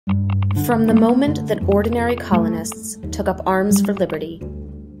From the moment that ordinary colonists took up arms for liberty,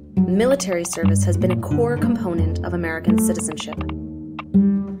 military service has been a core component of American citizenship.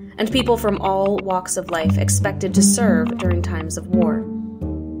 And people from all walks of life expected to serve during times of war.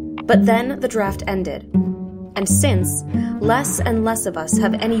 But then the draft ended, and since, less and less of us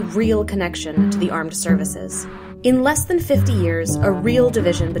have any real connection to the armed services. In less than 50 years, a real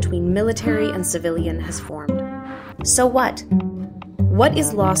division between military and civilian has formed. So what? What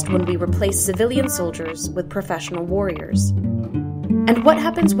is lost when we replace civilian soldiers with professional warriors? And what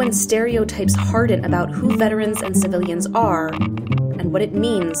happens when stereotypes harden about who veterans and civilians are and what it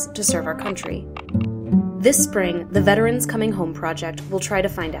means to serve our country? This spring, the Veterans Coming Home Project will try to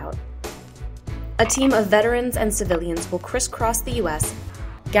find out. A team of veterans and civilians will crisscross the U.S.,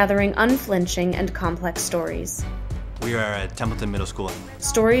 gathering unflinching and complex stories. We are at Templeton Middle School.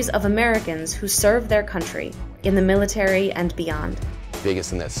 Stories of Americans who serve their country in the military and beyond. The biggest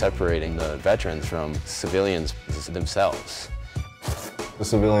thing that's separating the veterans from civilians is themselves. The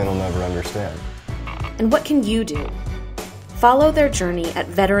civilian will never understand. And what can you do? Follow their journey at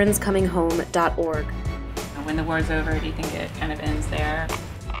veteranscominghome.org. When the war's over, do you think it kind of ends there?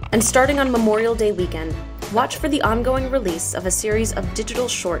 And starting on Memorial Day weekend, watch for the ongoing release of a series of digital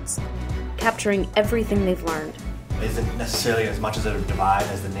shorts capturing everything they've learned. It isn't necessarily as much as a divide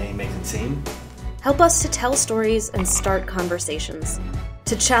as the name makes it seem. Help us to tell stories and start conversations,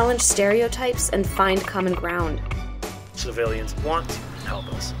 to challenge stereotypes and find common ground. Civilians want to help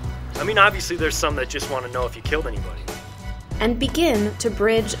us. I mean, obviously there's some that just want to know if you killed anybody. And begin to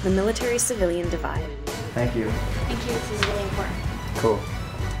bridge the military-civilian divide. Thank you. Thank you, this is really important. Cool.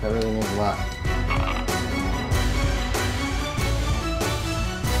 That really means a lot.